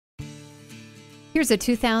Here's a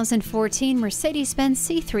 2014 Mercedes-Benz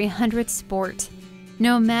C300 Sport.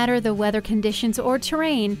 No matter the weather conditions or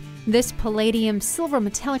terrain, this palladium silver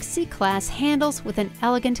metallic C-Class handles with an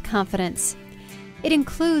elegant confidence. It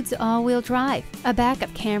includes all-wheel drive, a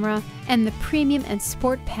backup camera, and the premium and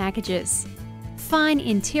sport packages. Fine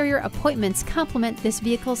interior appointments complement this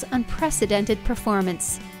vehicle's unprecedented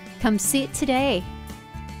performance. Come see it today.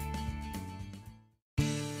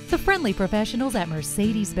 The friendly professionals at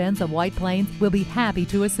Mercedes-Benz of White Plains will be happy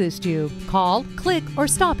to assist you. Call, click, or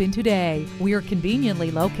stop in today. We are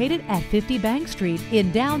conveniently located at 50 Bank Street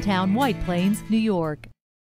in downtown White Plains, New York.